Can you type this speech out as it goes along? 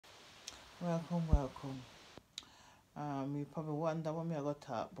Welcome, welcome. You probably wonder what me I got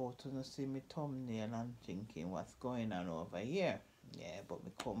talk about when you see me thumbnail and thinking what's going on over here. Yeah, but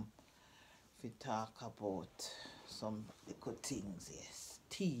me come to talk about some little things, yes.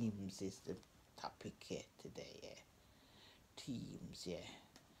 Teams is the topic here today, yeah. Teams, yeah.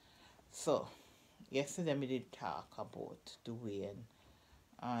 So, yesterday we did talk about Dwayne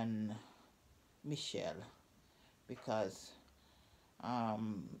and Michelle because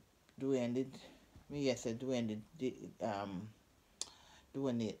um Dwayne did me yesterday Dwayne did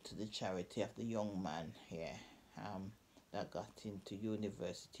donate to the charity of the young man here that got into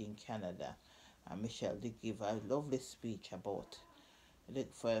university in Canada. And Michelle did give a lovely speech about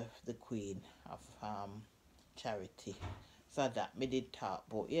for the Queen of Charity. So that me did talk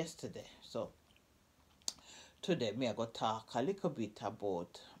about yesterday. So today me I go talk a little bit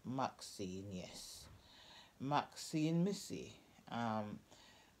about Maxine, yes. Maxine Missy.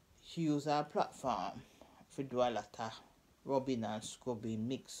 She use her platform for do a lot of rubbing and scrubbing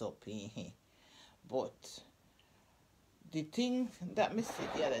mix up in here. But the thing that me see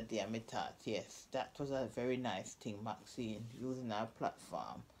the other day, me thought, yes, that was a very nice thing, Maxine, using her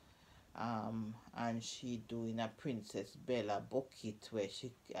platform. And she doing a Princess Bella bucket where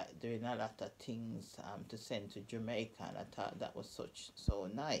she doing a lot of things to send to Jamaica, and I thought that was so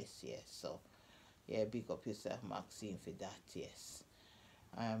nice, yes. So yeah, big up yourself, Maxine, for that, yes.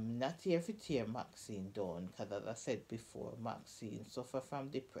 Not here for tear Maxine down, because as I said before, Maxine suffer from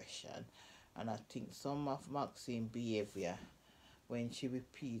depression, and I think some of Maxine behavior when she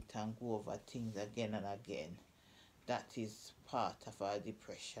repeat and go over things again and again, that is part of our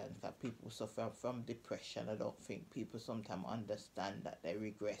depression. Because people suffer from depression, I don't think people sometimes understand that they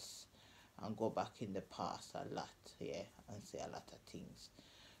regress and go back in the past a lot, yeah, and say a lot of things.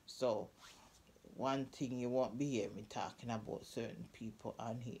 So one thing you won't be hearing me talking about certain people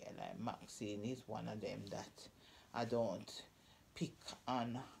on here, like Maxine is one of them that I don't pick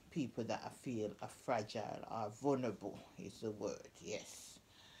on people that I feel are fragile or vulnerable is the word, yes.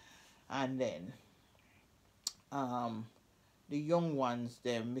 And then um the young ones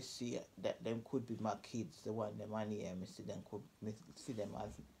them me see that them could be my kids, the one them on here, me see them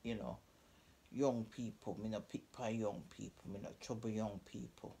as, young people. Me not pick by young people, me not trouble young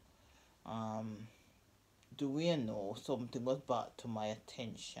people. Um do we know something was brought to my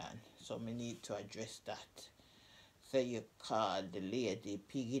attention, so me need to address that. Say you call the lady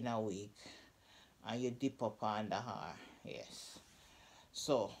pig in a wig and you dip up under her, yes.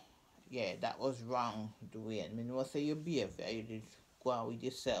 So yeah, that was wrong, Dwayne. Me know say you behavior, you did go on with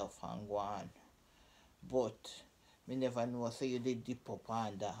yourself and go on. But me never know say you did dip up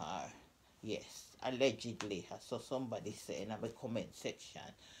under her. Yes, allegedly. I saw somebody saying in the comment section.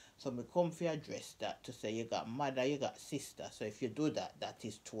 So me come for address that to say you got mother, you got sister. So if you do that, that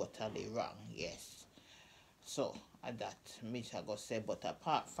is totally wrong. Yes. So that me I go say, but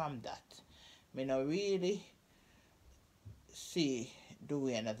apart from that, me not really see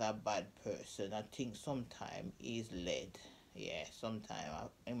Dwayne as a bad person. I think sometimes he's led. Yeah,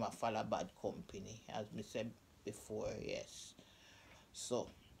 sometimes he might follow bad company, as me said before, yes. So,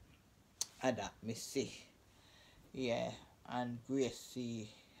 that me see. Yeah, and Gracie,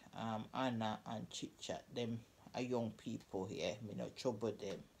 Anna and Chit Chat, them are young people here. Me not trouble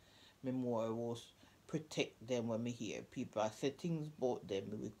them. Me more was protect them when me hear people. I say things about them,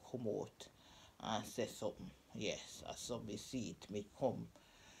 me will come out and say something. Yes, I saw me see it. Me come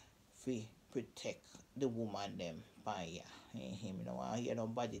fi protect the woman them by ya. Him, I hear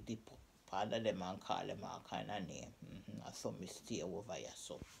nobody dip part of them and call them all kind of name. I saw me stay over here,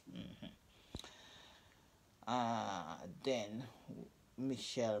 so. Then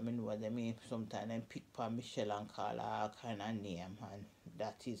Michelle, me know what they mean. Sometimes them pick for Michelle and call her all kind of name, and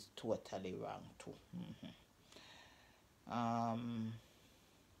that is totally wrong too. Um,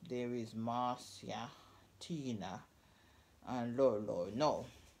 there is Marcia, Tina, and Lolo. No,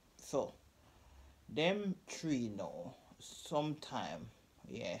 so them three know sometime,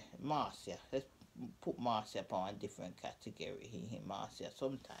 yeah, Marcia. Let's put Marcia upon a different category. Marcia,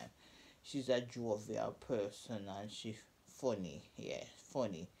 sometime she's a jovial person and she funny, yeah,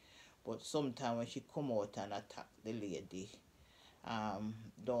 funny. But sometimes when she come out and attack the lady,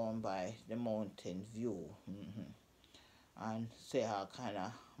 down by the mountain view, and say her kind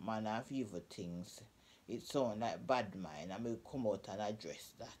of manner of evil things, it sound like bad mind. I may come out and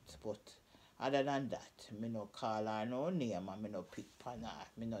address that, but other than that, me no call her no name and me no pick pan her.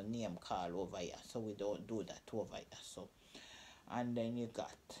 Me no name call over here, so we don't do that over here. So, and then you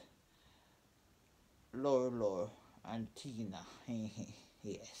got Loro and Tina,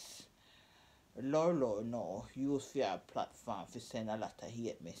 yes. Lolo no use for your platform to send a lot of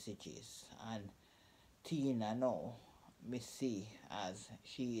hate messages, and Tina no me see as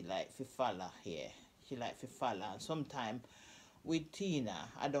she like to follow here. She like to follow, and sometimes with Tina,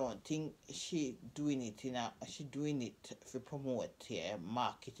 I don't think she doing it to promote here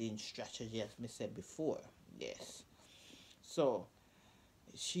marketing strategy, as me said before. Yes. So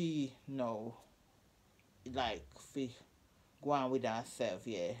she know like fi go on with herself,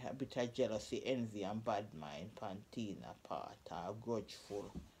 yeah, a bit of jealousy, envy and bad mind Pantina part or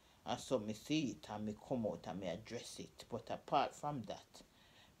grudgeful. And so me see it and me come out and me address it. But apart from that,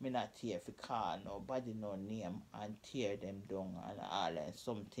 me not here for call nobody no name and tear them down and all, and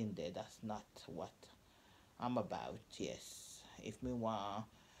something there that's not what I'm about, yes. If me want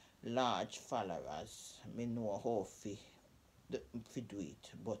large followers, me know how fi do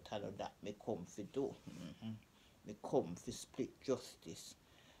it, but I know that me come fi do. Me come fi split justice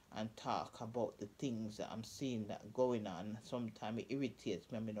and talk about the things that I'm seeing that going on. Sometimes it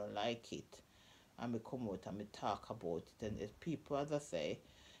irritates me and me don't like it. And me come out and me talk about it. And there's people, as I say,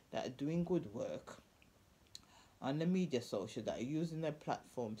 that are doing good work on the media social, that are using their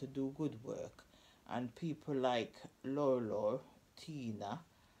platform to do good work. And people like Lolo, Tina,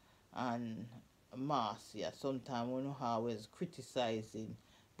 and Marcia, sometimes we know always criticizing,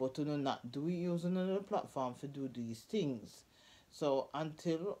 but we not do using another platform to do these things. So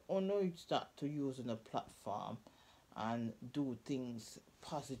until you start to use a platform and do things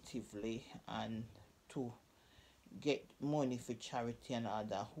positively and to get money for charity and all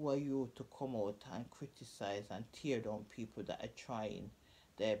that, who are you to come out and criticize and tear down people that are trying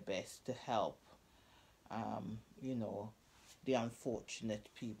their best to help, you know, the unfortunate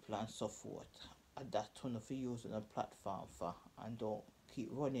people and so forth? That one of you using a platform for, and don't keep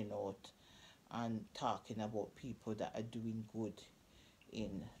running out and talking about people that are doing good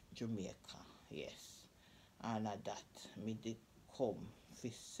in Jamaica. Yes. And that me did come to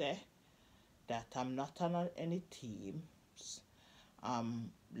say that I'm not on any teams.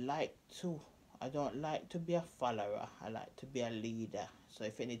 Like to I don't like to be a follower. I like to be a leader. So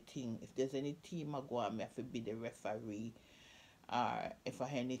if there's any team I go on, me have to be the referee. Or if I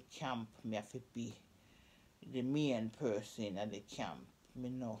any camp, me have to be the main person at the camp. Me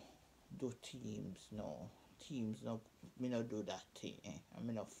no do teams, no. Teams no, me no do that thing. I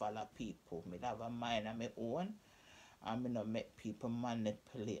me no follow people. Me have a mind of my own, and me no make people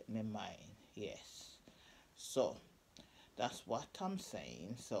manipulate my mind. Yes. So that's what I'm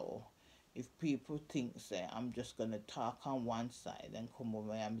saying. So if people think say I'm just gonna talk on one side and come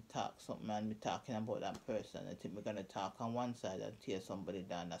over and me talk something and me talking about that person, I think we're gonna talk on one side and tear somebody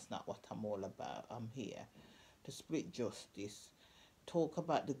down. That's not what I'm all about. I'm here to split justice, talk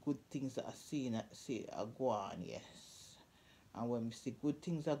about the good things that I see are go on, yes. And when we see good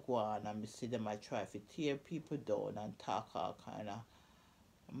things are go on and we see them, I try to tear people down and talk all kind of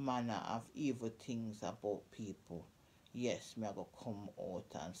manner of evil things about people. Yes, me I go come out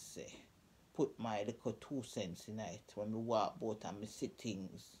and say, put my little 2 cents in it. When we walk about and me see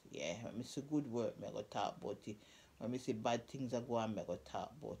things, yeah. When me see good work, me I go talk about it. When me see bad things are go on, me I go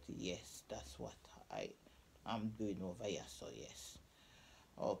talk about it. Yes, that's what I'm doing over here. So yes.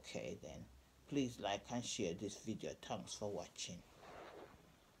 Okay then. Please like and share this video. Thanks for watching.